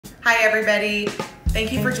Hi everybody,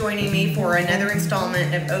 thank you for joining me for another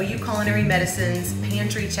installment of OU Culinary Medicine's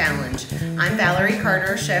Pantry Challenge. I'm Valarie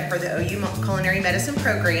Carter, chef for the OU Culinary Medicine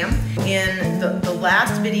program. In the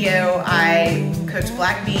last video, I cooked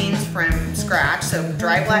black beans from scratch, so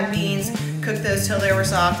dry black beans, cooked those till they were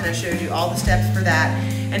soft, and I showed you all the steps for that.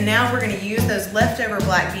 And now we're gonna use those leftover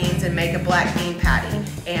black beans and make a black bean patty,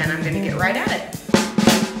 and I'm gonna get right at it.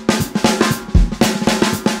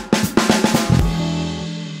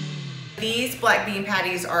 These black bean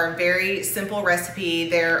patties are a very simple recipe.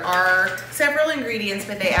 There are several ingredients,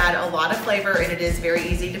 but they add a lot of flavor and it is very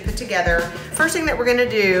easy to put together. First thing that we're gonna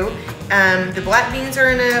do, the black beans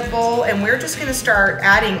are in a bowl and we're just gonna start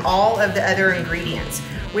adding all of the other ingredients,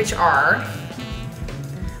 which are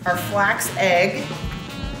our flax egg,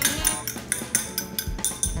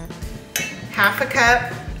 half a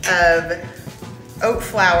cup of oat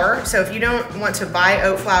flour. So if you don't want to buy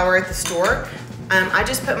oat flour at the store, I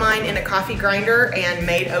just put mine in a coffee grinder and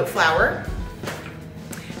made oat flour.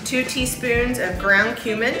 2 teaspoons of ground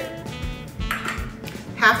cumin,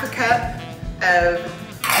 half a cup of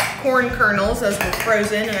corn kernels, those were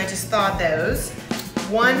frozen and I just thawed those.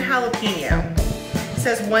 1 jalapeno. It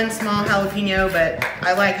says 1 small jalapeno, but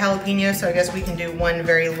I like jalapeno, so I guess we can do 1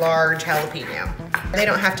 very large jalapeno. They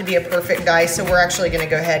don't have to be a perfect dice, so we're actually gonna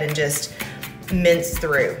go ahead and just mince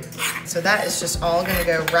through. So that is just all gonna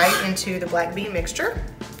go right into the black bean mixture.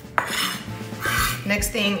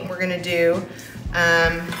 Next thing we're gonna do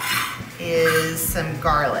is some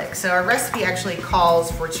garlic. So our recipe actually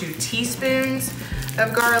calls for 2 teaspoons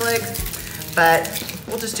of garlic, but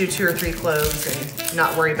we'll just do 2 or 3 cloves and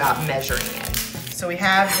not worry about measuring it. So we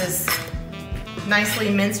have this nicely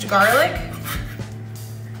minced garlic,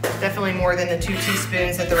 definitely more than the 2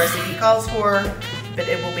 teaspoons that the recipe calls for, but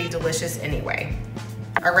it will be delicious anyway.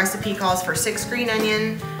 Our recipe calls for 6 green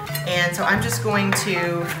onion, and so I'm just going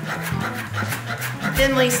to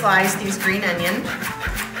thinly slice these green onion,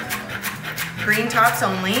 green tops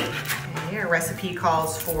only. And our recipe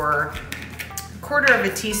calls for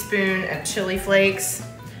 1/4 teaspoon of chili flakes.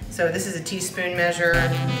 So this is a teaspoon measure,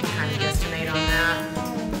 kind of guesstimate on that.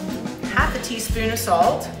 1/2 teaspoon of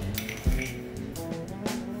salt.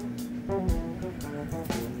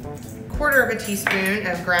 1/4 teaspoon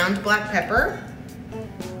of ground black pepper,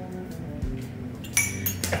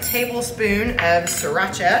 a tablespoon of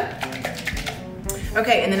sriracha.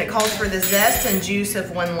 Okay, and then it calls for the zest and juice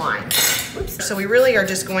of 1 lime. Oops. So we really are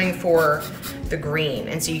just going for the green.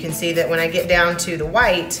 And so you can see that when I get down to the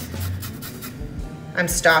white, I'm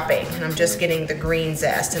stopping and I'm just getting the green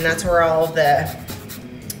zest. And that's where all of the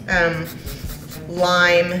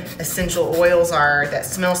lime essential oils are that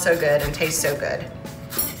smell so good and taste so good.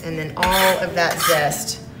 And then all of that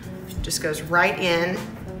zest just goes right in,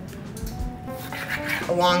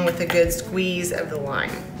 along with a good squeeze of the lime.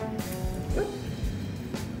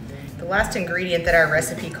 The last ingredient that our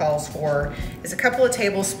recipe calls for is a couple of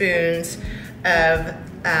tablespoons of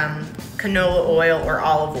canola oil or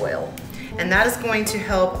olive oil. And that is going to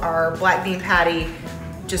help our black bean patty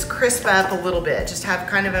just crisp up a little bit, just have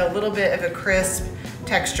kind of a little bit of a crisp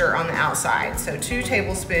texture on the outside. So 2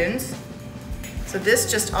 tablespoons. So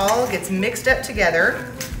this just all gets mixed up together.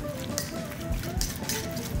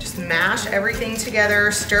 Just mash everything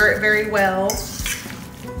together, stir it very well.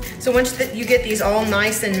 So once you get these all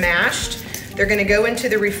nice and mashed, they're gonna go into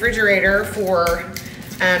the refrigerator for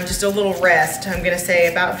just a little rest. I'm gonna say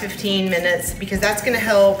about 15 minutes because that's gonna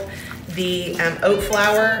help the oat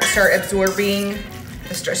flour start absorbing,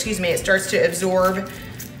 it starts to absorb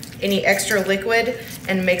any extra liquid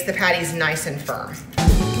and makes the patties nice and firm.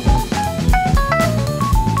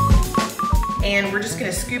 And we're just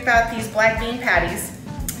gonna scoop out these black bean patties,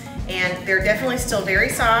 and they're definitely still very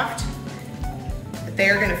soft, but they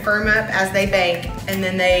are gonna firm up as they bake, and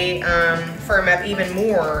then they firm up even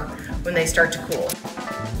more when they start to cool.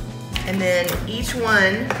 And then each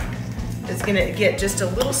one is gonna get just a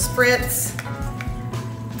little spritz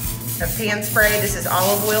of pan spray. This is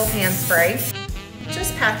olive oil pan spray.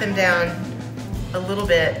 Just pat them down a little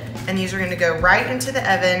bit, and these are gonna go right into the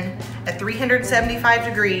oven at 375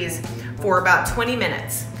 degrees for about 20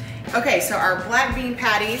 minutes. Okay, so our black bean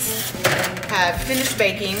patties have finished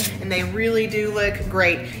baking and they really do look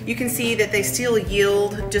great. You can see that they still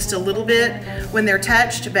yield just a little bit when they're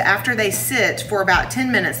touched, but after they sit for about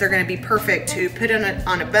 10 minutes, they're gonna be perfect to put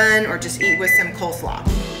on a bun or just eat with some coleslaw.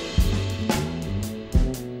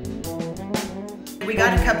 We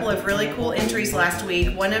got a couple of really cool entries last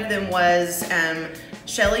week. One of them was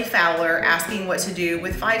Shelly Fowler asking what to do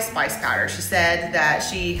with 5-spice powder. She said that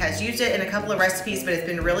she has used it in a couple of recipes, but it's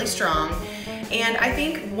been really strong. And I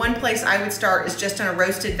think one place I would start is just on a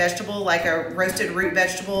roasted vegetable, like a roasted root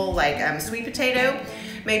vegetable, like sweet potato.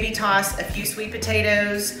 Maybe toss a few sweet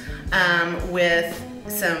potatoes with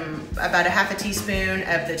about a half a teaspoon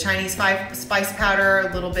of the Chinese spice powder,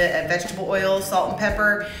 a little bit of vegetable oil, salt and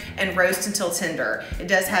pepper, and roast until tender. It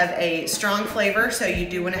does have a strong flavor, so you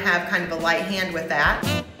do want to have kind of a light hand with that.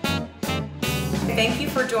 Thank you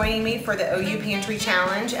for joining me for the OU Pantry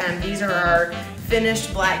Challenge. These are our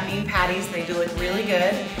finished black bean patties. They do look really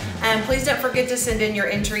good. Please don't forget to send in your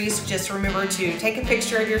entries. Just remember to take a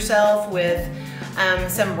picture of yourself with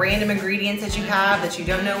some random ingredients that you have that you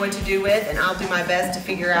don't know what to do with, and I'll do my best to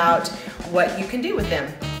figure out what you can do with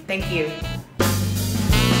them. Thank you.